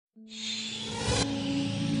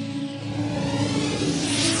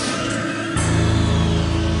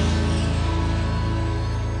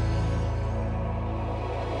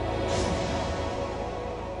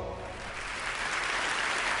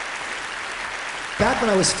Back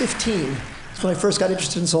when I was 15, that's when I first got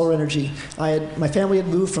interested in solar energy. My family had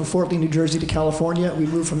moved from Fort Lee, New Jersey to California. We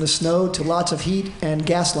moved from the snow to lots of heat and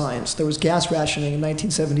gas lines. There was gas rationing in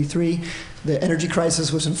 1973. The energy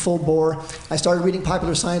crisis was in full bore. I started reading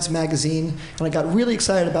Popular Science magazine, and I got really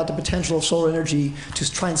excited about the potential of solar energy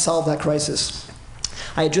to try and solve that crisis.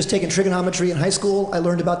 I had just taken trigonometry in high school. I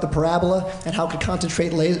learned about the parabola and how it could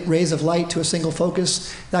concentrate rays of light to a single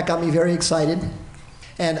focus. That got me very excited.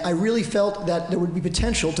 And I really felt that there would be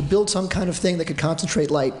potential to build some kind of thing that could concentrate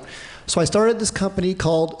light. So I started this company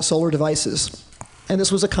called Solar Devices. And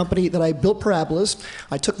this was a company that I built parabolas.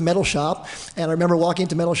 I took metal shop, and I remember walking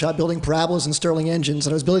into metal shop building parabolas and Stirling engines.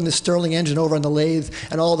 And I was building this Stirling engine over on the lathe,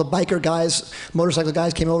 and all the biker guys, motorcycle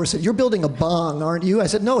guys came over and said, "You're building a bong, aren't you?" I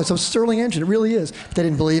said, "No, it's a Stirling engine. It really is." They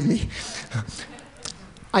didn't believe me.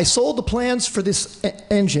 I sold the plans for this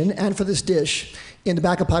engine and for this dish in the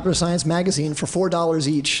back of Popular Science magazine for $4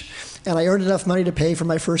 each. And I earned enough money to pay for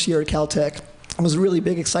my first year at Caltech. It was a really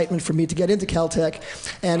big excitement for me to get into Caltech.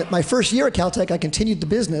 And my first year at Caltech, I continued the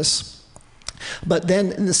business. But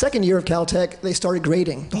then in the second year of Caltech, they started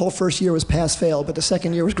grading. The whole first year was pass-fail, but the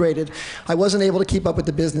second year was graded. I wasn't able to keep up with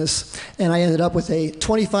the business, and I ended up with a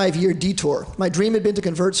 25-year detour. My dream had been to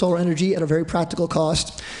convert solar energy at a very practical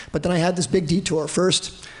cost, but then I had this big detour.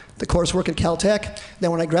 First, the coursework at Caltech.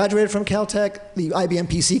 Then when I graduated from Caltech, the IBM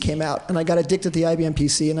PC came out, and I got addicted to the IBM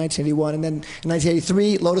PC in 1981. And then in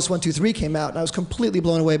 1983, Lotus 123 came out, and I was completely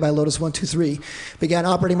blown away by Lotus 123. Began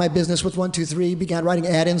operating my business with 123, began writing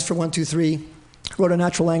add-ins for 123, wrote a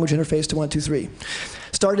natural language interface to 123.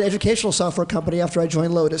 Started an educational software company after I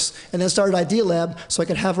joined Lotus, and then started Idealab so I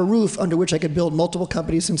could have a roof under which I could build multiple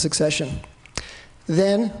companies in succession.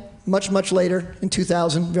 Then, much, much later, in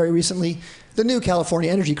 2000, very recently, the new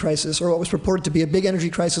California energy crisis, or what was purported to be a big energy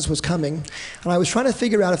crisis, was coming. And I was trying to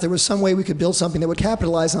figure out if there was some way we could build something that would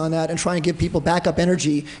capitalize on that and try and give people backup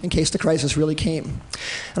energy in case the crisis really came.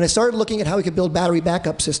 And I started looking at how we could build battery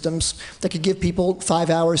backup systems that could give people 5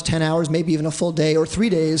 hours, 10 hours, maybe even a full day or 3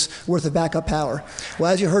 days worth of backup power.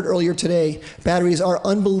 Well, as you heard earlier today, batteries are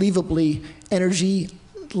unbelievably energy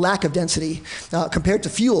lack of density. Compared to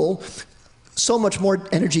fuel, so much more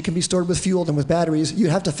energy can be stored with fuel than with batteries.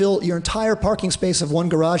 You'd have to fill your entire parking space of one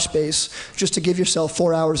garage space just to give yourself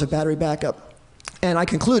 4 hours of battery backup. And I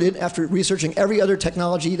concluded, after researching every other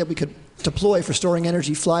technology that we could deploy for storing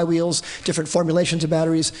energy, flywheels, different formulations of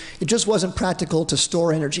batteries, it just wasn't practical to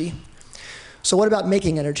store energy. So what about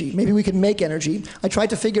making energy? Maybe we could make energy. I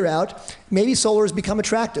tried to figure out, maybe solar has become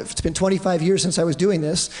attractive. It's been 25 years since I was doing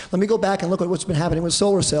this. Let me go back and look at what's been happening with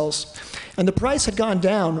solar cells. And the price had gone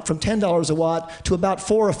down from $10 a watt to about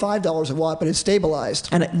 $4 or $5 a watt, but it stabilized.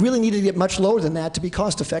 And it really needed to get much lower than that to be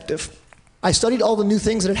cost effective. I studied all the new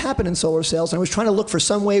things that had happened in solar cells, and I was trying to look for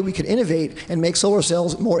some way we could innovate and make solar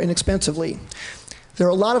cells more inexpensively. There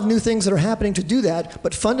are a lot of new things that are happening to do that,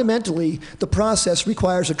 but fundamentally, the process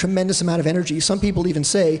requires a tremendous amount of energy. Some people even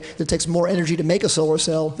say that it takes more energy to make a solar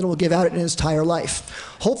cell than it will give out in its entire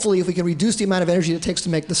life. Hopefully, if we can reduce the amount of energy it takes to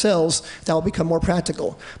make the cells, that will become more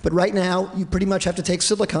practical. But right now, you pretty much have to take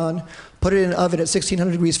silicon, put it in an oven at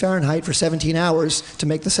 1600 degrees Fahrenheit for 17 hours to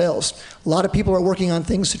make the cells. A lot of people are working on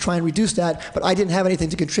things to try and reduce that, but I didn't have anything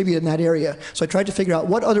to contribute in that area. So I tried to figure out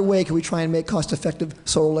what other way can we try and make cost-effective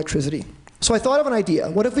solar electricity. So I thought of an idea.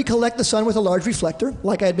 What if we collect the sun with a large reflector,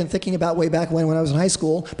 like I had been thinking about way back when I was in high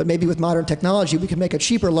school, but maybe with modern technology we could make a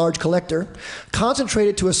cheaper large collector, concentrate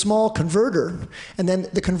it to a small converter, and then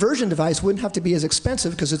the conversion device wouldn't have to be as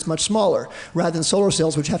expensive because it's much smaller, rather than solar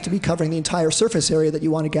cells which have to be covering the entire surface area that you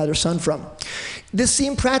want to gather sun from. This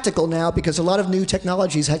seemed practical now because a lot of new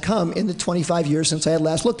technologies had come in the 25 years since I had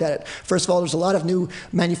last looked at it. First of all, there's a lot of new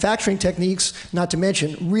manufacturing techniques, not to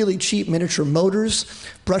mention really cheap miniature motors,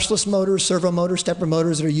 brushless motors, servo motors, stepper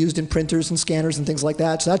motors that are used in printers and scanners and things like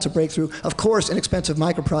that. So that's a breakthrough. Of course, inexpensive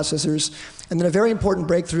microprocessors. And then a very important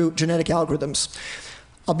breakthrough, genetic algorithms.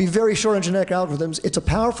 I'll be very short on genetic algorithms. It's a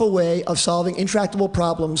powerful way of solving intractable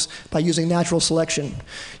problems by using natural selection.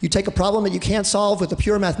 You take a problem that you can't solve with a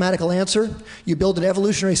pure mathematical answer. You build an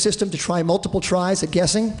evolutionary system to try multiple tries at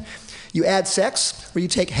guessing. You add sex, where you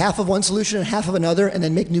take half of one solution and half of another and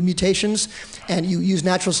then make new mutations, and you use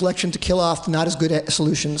natural selection to kill off not as good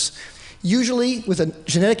solutions. Usually, with a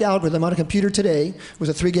genetic algorithm on a computer today, with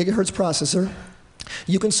a 3 gigahertz processor,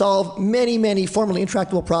 you can solve many, many formerly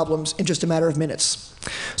intractable problems in just a matter of minutes.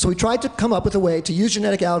 So we tried to come up with a way to use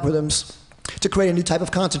genetic algorithms to create a new type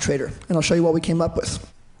of concentrator, and I'll show you what we came up with.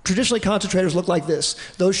 Traditionally, concentrators look like this.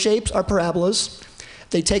 Those shapes are parabolas.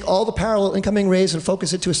 They take all the parallel incoming rays and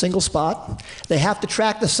focus it to a single spot. They have to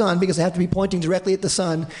track the sun because they have to be pointing directly at the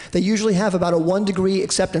sun. They usually have about a 1 degree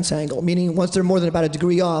acceptance angle, meaning once they're more than about a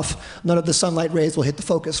degree off, none of the sunlight rays will hit the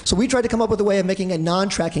focus. So we tried to come up with a way of making a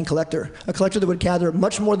non-tracking collector, a collector that would gather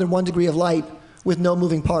much more than 1 degree of light with no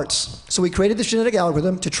moving parts. So we created this genetic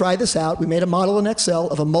algorithm to try this out. We made a model in Excel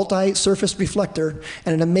of a multi-surfaced reflector,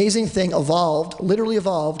 and an amazing thing evolved, literally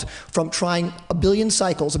evolved, from trying a billion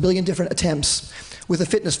cycles, a billion different attempts, with a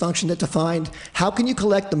fitness function that defined how can you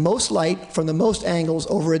collect the most light from the most angles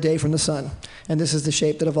over a day from the sun. And this is the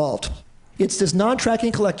shape that evolved. It's this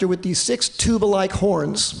non-tracking collector with these 6 tube-alike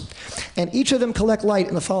horns, and each of them collect light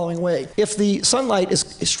in the following way. If the sunlight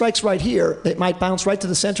strikes right here, it might bounce right to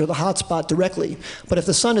the center, the hot spot, directly. But if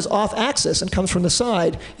the sun is off-axis and comes from the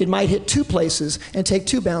side, it might hit 2 places and take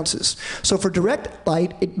 2 bounces. So for direct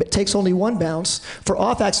light, it takes only 1 bounce. For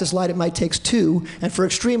off-axis light, it might take 2, and for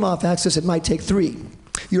extreme off-axis, it might take 3.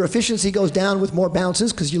 Your efficiency goes down with more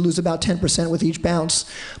bounces because you lose about 10% with each bounce.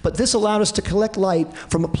 But this allowed us to collect light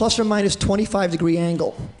from a plus or minus 25 degree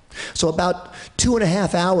angle. So about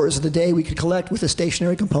 2.5 hours of the day we could collect with a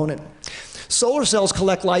stationary component. Solar cells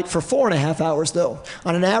collect light for 4.5 hours, though.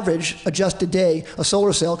 On an average adjusted day, a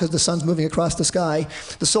solar cell, because the sun's moving across the sky,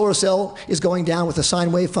 the solar cell is going down with a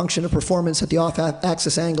sine wave function of performance at the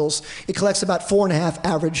off-axis angles. It collects about 4.5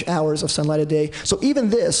 average hours of sunlight a day. So even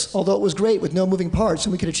this, although it was great with no moving parts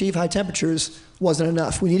and we could achieve high temperatures, wasn't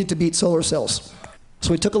enough. We needed to beat solar cells.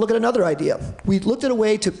 So we took a look at another idea. We looked at a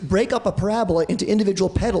way to break up a parabola into individual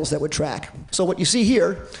petals that would track. So what you see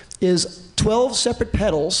here is 12 separate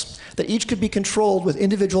petals that each could be controlled with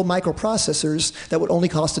individual microprocessors that would only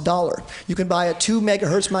cost $1. You can buy a 2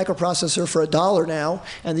 megahertz microprocessor for $1 now,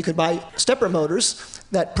 and you could buy stepper motors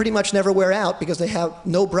that pretty much never wear out because they have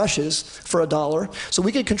no brushes for $1. So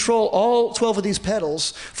we could control all 12 of these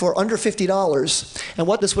pedals for under $50. And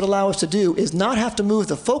what this would allow us to do is not have to move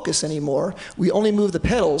the focus anymore. We only move the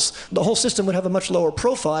pedals. The whole system would have a much lower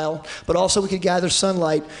profile, but also we could gather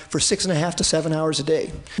sunlight for 6.5 to 7 hours a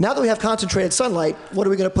day. Now that we have concentrated sunlight, what are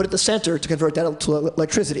we going to put at the center to convert that to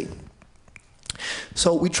electricity?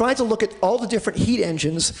 So we tried to look at all the different heat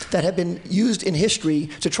engines that have been used in history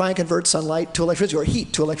to try and convert sunlight to electricity, or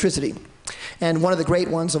heat to electricity. And one of the great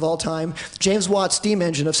ones of all time, James Watt's steam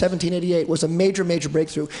engine of 1788 was a major, major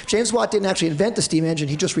breakthrough. James Watt didn't actually invent the steam engine,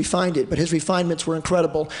 he just refined it, but his refinements were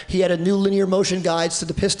incredible. He added new linear motion guides to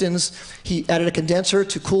the pistons. He added a condenser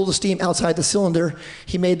to cool the steam outside the cylinder.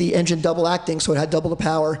 He made the engine double acting, so it had double the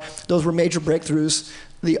power. Those were major breakthroughs.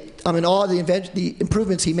 I'm in awe of the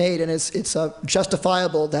improvements he made, and it's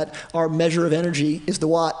justifiable that our measure of energy is the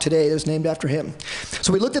watt today that is named after him.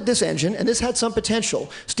 So we looked at this engine, and this had some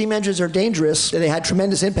potential. Steam engines are dangerous. They had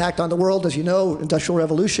tremendous impact on the world, as you know, Industrial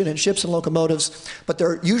Revolution and ships and locomotives, but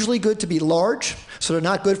they're usually good to be large, so they're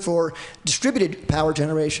not good for distributed power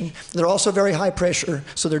generation. They're also very high pressure,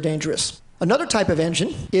 so they're dangerous. Another type of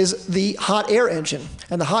engine is the hot air engine.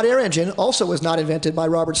 And the hot air engine also was not invented by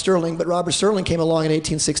Robert Stirling, but Robert Stirling came along in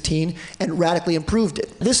 1816 and radically improved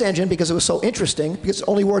it. This engine, because it was so interesting, because it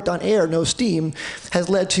only worked on air, no steam, has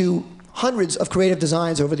led to hundreds of creative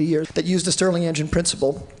designs over the years that use the Stirling engine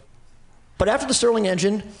principle. But after the Stirling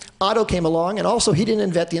engine, Otto came along, and also he didn't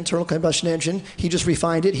invent the internal combustion engine. He just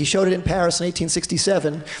refined it. He showed it in Paris in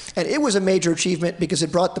 1867, and it was a major achievement because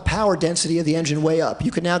it brought the power density of the engine way up. You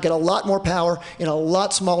could now get a lot more power in a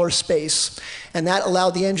lot smaller space, and that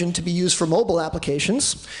allowed the engine to be used for mobile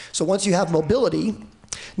applications. So once you have mobility,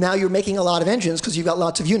 now you're making a lot of engines because you've got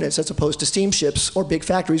lots of units as opposed to steamships or big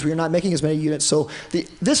factories where you're not making as many units. So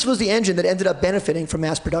this was the engine that ended up benefiting from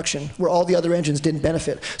mass production, where all the other engines didn't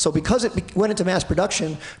benefit. So because it went into mass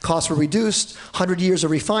production, costs were reduced, 100 years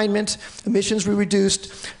of refinement, emissions were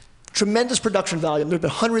reduced, tremendous production volume. There have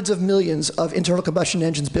been hundreds of millions of internal combustion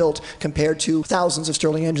engines built compared to thousands of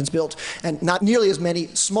Stirling engines built, and not nearly as many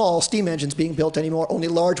small steam engines being built anymore, only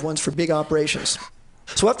large ones for big operations.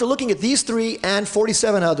 So after looking at these 3 and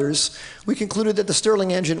 47 others, we concluded that the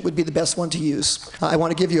Stirling engine would be the best one to use. I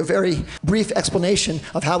want to give you a very brief explanation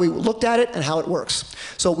of how we looked at it and how it works.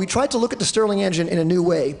 So we tried to look at the Stirling engine in a new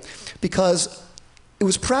way because it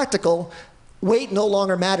was practical. Weight no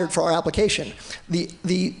longer mattered for our application.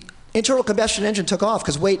 The Internal combustion engine took off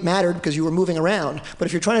because weight mattered because you were moving around. But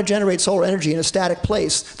if you're trying to generate solar energy in a static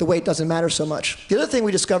place, the weight doesn't matter so much. The other thing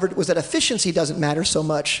we discovered was that efficiency doesn't matter so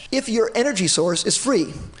much if your energy source is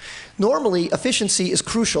free. Normally, efficiency is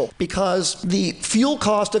crucial because the fuel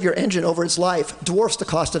cost of your engine over its life dwarfs the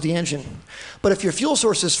cost of the engine. But if your fuel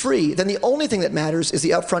source is free, then the only thing that matters is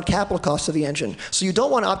the upfront capital cost of the engine. So you don't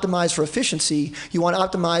want to optimize for efficiency, you want to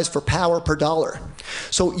optimize for power per dollar.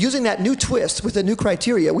 So using that new twist with the new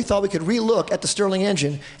criteria, we thought we could relook at the Stirling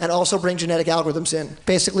engine and also bring genetic algorithms in.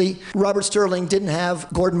 Basically, Robert Stirling didn't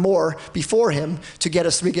have Gordon Moore before him to get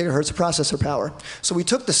us 3 gigahertz of processor power. So we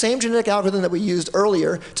took the same genetic algorithm that we used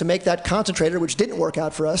earlier to make that concentrator, which didn't work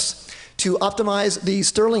out for us, to optimize the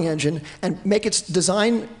Stirling engine and make its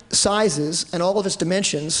design sizes and all of its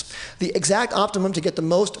dimensions the exact optimum to get the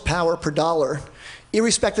most power per dollar,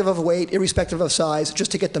 irrespective of weight, irrespective of size,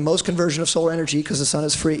 just to get the most conversion of solar energy because the sun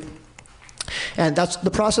is free. And that's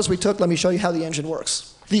the process we took. Let me show you how the engine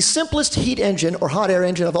works. The simplest heat engine or hot air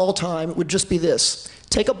engine of all time would just be this.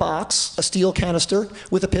 Take a box, a steel canister,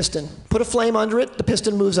 with a piston. Put a flame under it, the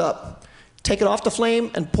piston moves up. Take it off the flame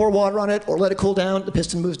and pour water on it or let it cool down, the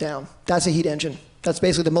piston moves down. That's a heat engine. That's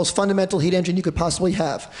basically the most fundamental heat engine you could possibly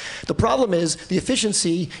have. The problem is the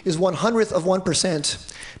efficiency is 1/100th of 1%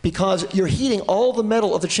 because you're heating all the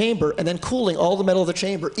metal of the chamber and then cooling all the metal of the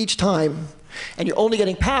chamber each time. And you're only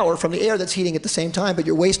getting power from the air that's heating at the same time, but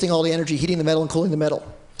you're wasting all the energy heating the metal and cooling the metal.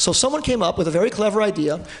 So someone came up with a very clever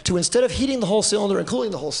idea to, instead of heating the whole cylinder and cooling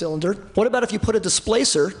the whole cylinder, what about if you put a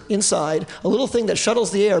displacer inside, a little thing that shuttles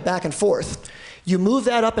the air back and forth? You move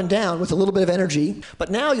that up and down with a little bit of energy, but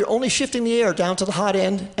now you're only shifting the air down to the hot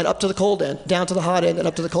end and up to the cold end, down to the hot end and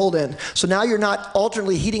up to the cold end. So now you're not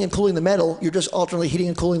alternately heating and cooling the metal, you're just alternately heating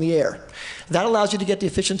and cooling the air. That allows you to get the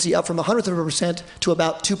efficiency up from 1/100th of a percent to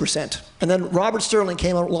about 2%. And then Robert Stirling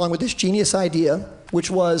came along with this genius idea, which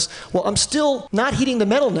was, well, I'm still not heating the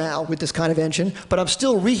metal now with this kind of engine, but I'm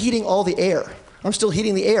still reheating all the air. I'm still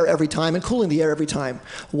heating the air every time and cooling the air every time.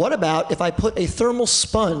 What about if I put a thermal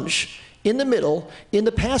sponge in the middle, in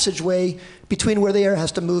the passageway between where the air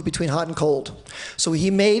has to move between hot and cold? So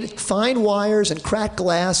he made fine wires and cracked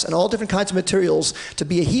glass and all different kinds of materials to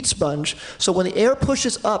be a heat sponge. So when the air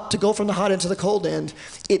pushes up to go from the hot end to the cold end,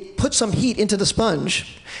 it puts some heat into the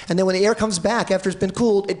sponge. And then when the air comes back after it's been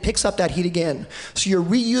cooled, it picks up that heat again. So you're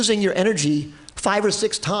reusing your energy 5 or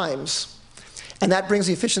 6 times. And that brings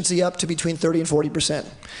the efficiency up to between 30 and 40%.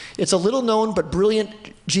 It's a little known but brilliant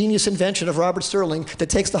genius invention of Robert Stirling that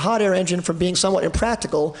takes the hot air engine from being somewhat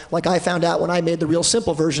impractical, like I found out when I made the real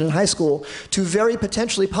simple version in high school, to very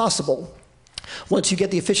potentially possible once you get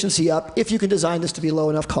the efficiency up, if you can design this to be low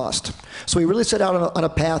enough cost. So we really set out on a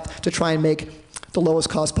path to try and make the lowest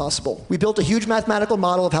cost possible. We built a huge mathematical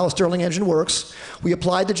model of how a Stirling engine works. We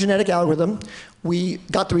applied the genetic algorithm. We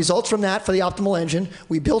got the results from that for the optimal engine.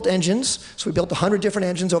 We built engines. So we built 100 different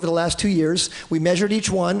engines over the last 2 years. We measured each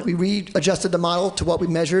one. We readjusted the model to what we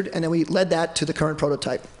measured, and then we led that to the current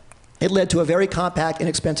prototype. It led to a very compact,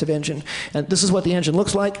 inexpensive engine. And this is what the engine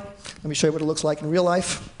looks like. Let me show you what it looks like in real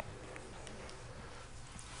life.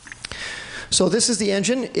 So this is the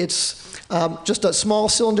engine. It's just a small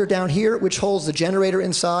cylinder down here which holds the generator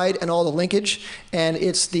inside and all the linkage. And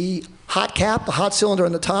it's the hot cap, the hot cylinder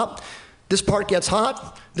on the top. This part gets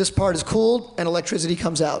hot, this part is cooled, and electricity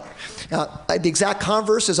comes out. The exact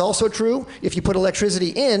converse is also true. If you put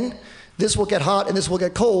electricity in, this will get hot and this will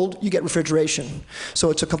get cold, you get refrigeration.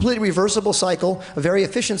 So it's a completely reversible cycle, a very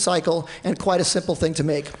efficient cycle, and quite a simple thing to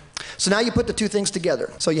make. So now you put the two things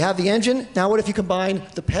together. So you have the engine. Now what if you combine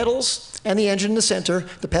the pedals and the engine in the center,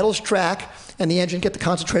 the pedals track, and the engine get the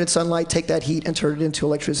concentrated sunlight, take that heat, and turn it into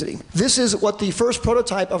electricity. This is what the first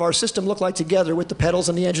prototype of our system looked like together with the pedals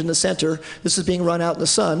and the engine in the center. This is being run out in the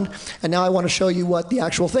sun. And now I want to show you what the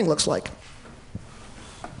actual thing looks like.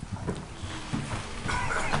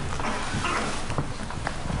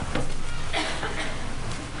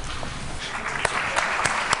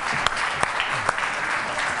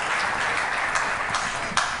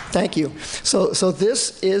 Thank you. So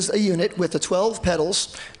this is a unit with the 12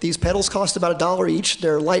 pedals. These pedals cost about $1 each.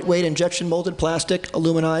 They're lightweight injection molded plastic,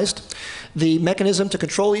 aluminized. The mechanism to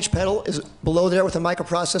control each pedal is below there with a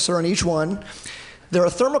microprocessor on each one. There are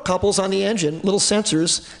thermocouples on the engine, little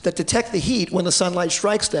sensors that detect the heat when the sunlight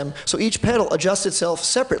strikes them. So each pedal adjusts itself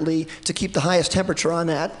separately to keep the highest temperature on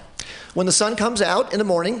that. When the sun comes out in the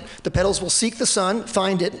morning, the pedals will seek the sun,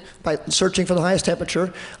 find it by searching for the highest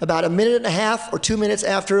temperature. About 1.5 minutes or 2 minutes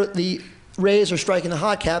after the rays are striking the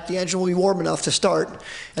hot cap, the engine will be warm enough to start,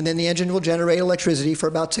 and then the engine will generate electricity for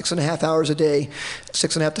about 6.5 hours a day,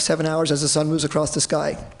 6.5 to 7 hours as the sun moves across the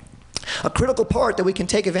sky. A critical part that we can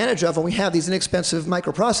take advantage of when we have these inexpensive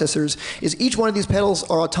microprocessors is each one of these pedals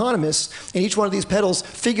are autonomous, and each one of these pedals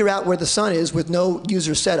figure out where the sun is with no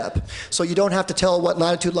user setup. So you don't have to tell what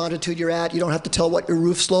latitude, longitude you're at. You don't have to tell what your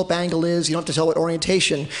roof slope angle is. You don't have to tell what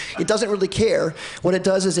orientation. It doesn't really care. What it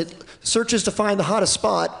does is it searches to find the hottest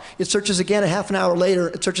spot. It searches again a half an hour later.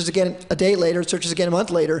 It searches again a day later. It searches again a month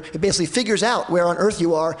later. It basically figures out where on Earth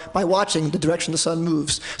you are by watching the direction the sun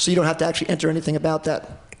moves. So you don't have to actually enter anything about that.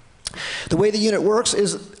 The way the unit works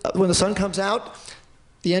is when the sun comes out,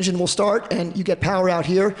 the engine will start and you get power out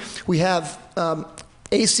here. We have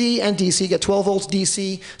AC and DC, get 12 volts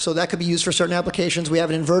DC, so that could be used for certain applications. We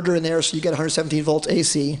have an inverter in there, so you get 117 volts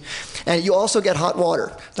AC. And you also get hot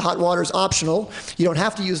water. The hot water is optional. You don't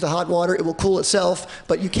have to use the hot water. It will cool itself,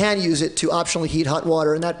 but you can use it to optionally heat hot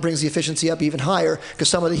water, and that brings the efficiency up even higher, because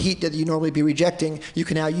some of the heat that you normally be rejecting, you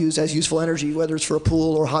can now use as useful energy, whether it's for a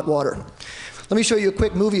pool or hot water. Let me show you a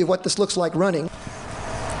quick movie of what this looks like running.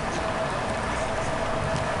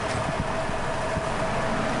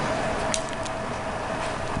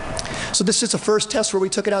 So this is a first test where we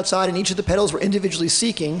took it outside and each of the pedals were individually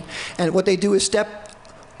seeking, and what they do is step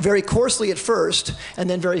very coarsely at first and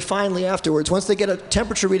then very finely afterwards. Once they get a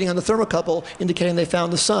temperature reading on the thermocouple indicating they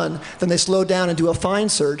found the sun, then they slow down and do a fine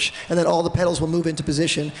search, and then all the pedals will move into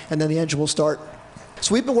position and then the engine will start.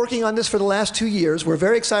 So we've been working on this for the last 2 years. We're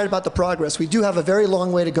very excited about the progress. We do have a very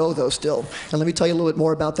long way to go, though, still. And let me tell you a little bit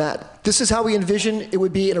more about that. This is how we envision it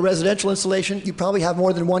would be in a residential installation. You probably have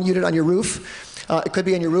more than one unit on your roof. It could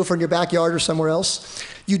be on your roof or in your backyard or somewhere else.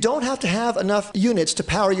 You don't have to have enough units to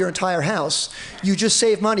power your entire house. You just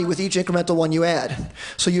save money with each incremental one you add.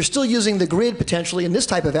 So you're still using the grid potentially in this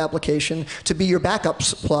type of application to be your backup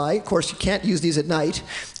supply. Of course, you can't use these at night,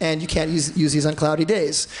 and you can't use these on cloudy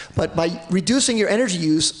days. But by reducing your energy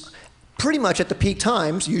use pretty much at the peak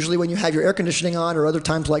times, usually when you have your air conditioning on or other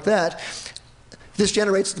times like that, this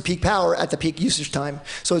generates the peak power at the peak usage time.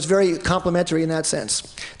 So it's very complementary in that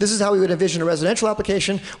sense. This is how we would envision a residential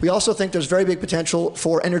application. We also think there's very big potential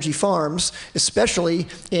for energy farms, especially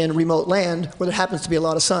in remote land where there happens to be a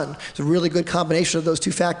lot of sun. It's a really good combination of those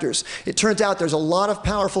two factors. It turns out there's a lot of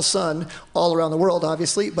powerful sun all around the world,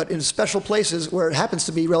 obviously, but in special places where it happens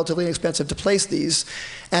to be relatively inexpensive to place these,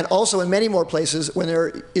 and also in many more places when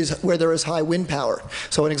there is high wind power.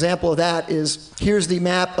 So an example of that is, here's the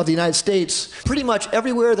map of the United States. Pretty much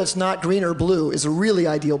everywhere that's not green or blue is a really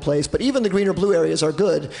ideal place, but even the green or blue areas are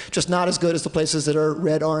good, just not as good as the places that are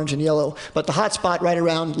red, orange, and yellow. But the hot spot right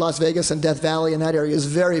around Las Vegas and Death Valley in that area is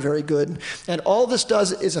very, very good. And all this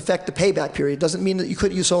does is affect the payback period. It doesn't mean that you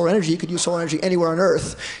couldn't use solar energy. You could use solar energy anywhere on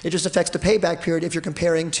Earth. It just affects the payback period if you're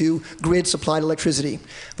comparing to grid-supplied electricity.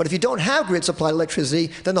 But if you don't have grid-supplied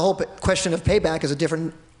electricity, then the whole question of payback is a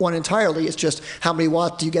different one entirely. It's just how many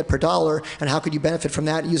watts do you get per dollar, and how could you benefit from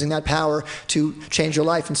that using that power to change your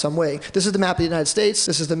life in some way. This is the map of the United States.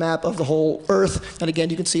 This is the map of the whole Earth. And again,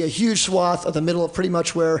 you can see a huge swath of the middle of pretty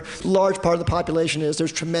much where a large part of the population is.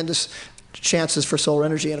 There's tremendous chances for solar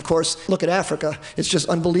energy. And of course, look at Africa. It's just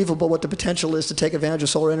unbelievable what the potential is to take advantage of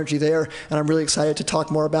solar energy there. And I'm really excited to talk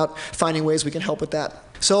more about finding ways we can help with that.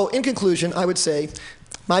 So in conclusion, I would say,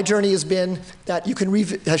 my journey has been that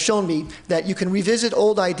has shown me that you can revisit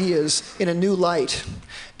old ideas in a new light.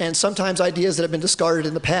 And sometimes ideas that have been discarded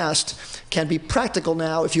in the past can be practical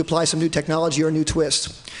now if you apply some new technology or a new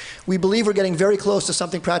twist. We believe we're getting very close to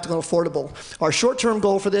something practical and affordable. Our short-term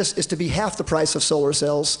goal for this is to be half the price of solar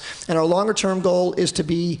cells, and our longer-term goal is to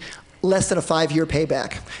be less than a 5-year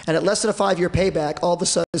payback. And at less than a 5-year payback, all of a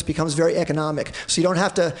sudden this becomes very economic. So you don't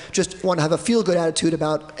have to just want to have a feel-good attitude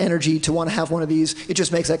about energy to want to have one of these. It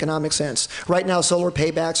just makes economic sense. Right now, solar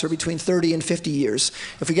paybacks are between 30 and 50 years.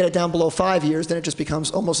 If we get it down below 5 years, then it just becomes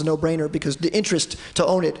almost a no-brainer, because the interest to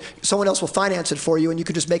own it, someone else will finance it for you, and you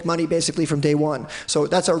can just make money basically from day one. So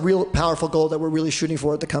that's our real powerful goal that we're really shooting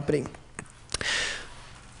for at the company.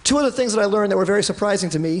 Two other things that I learned that were very surprising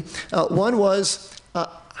to me. One was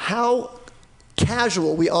how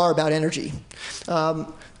casual we are about energy.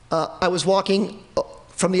 I was walking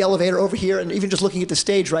from the elevator over here and even just looking at the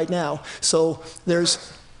stage right now. So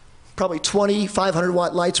there's probably 20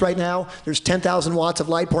 500-watt lights right now. There's 10,000 watts of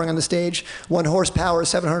light pouring on the stage. 1 horsepower is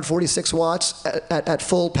 746 watts at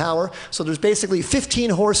full power. So there's basically 15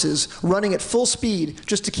 horses running at full speed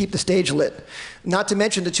just to keep the stage lit. Not to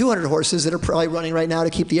mention the 200 horses that are probably running right now to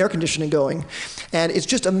keep the air conditioning going. And it's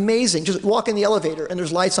just amazing. Just walk in the elevator and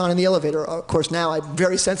there's lights on in the elevator. Of course, now I'm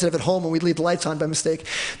very sensitive at home when we leave the lights on by mistake.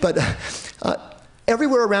 But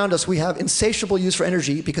Everywhere around us, we have insatiable use for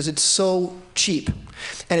energy because it's so cheap.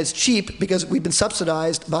 And it's cheap because we've been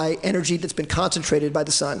subsidized by energy that's been concentrated by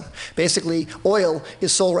the sun. Basically, oil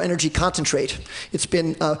is solar energy concentrate. It's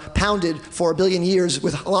been pounded for 1 billion years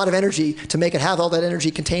with a lot of energy to make it have all that energy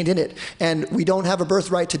contained in it. And we don't have a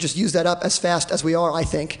birthright to just use that up as fast as we are, I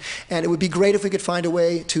think. And it would be great if we could find a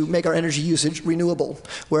way to make our energy usage renewable,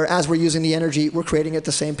 where as we're using the energy, we're creating it at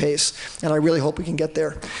the same pace. And I really hope we can get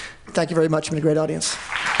there. Thank you very much. It's been a great audience.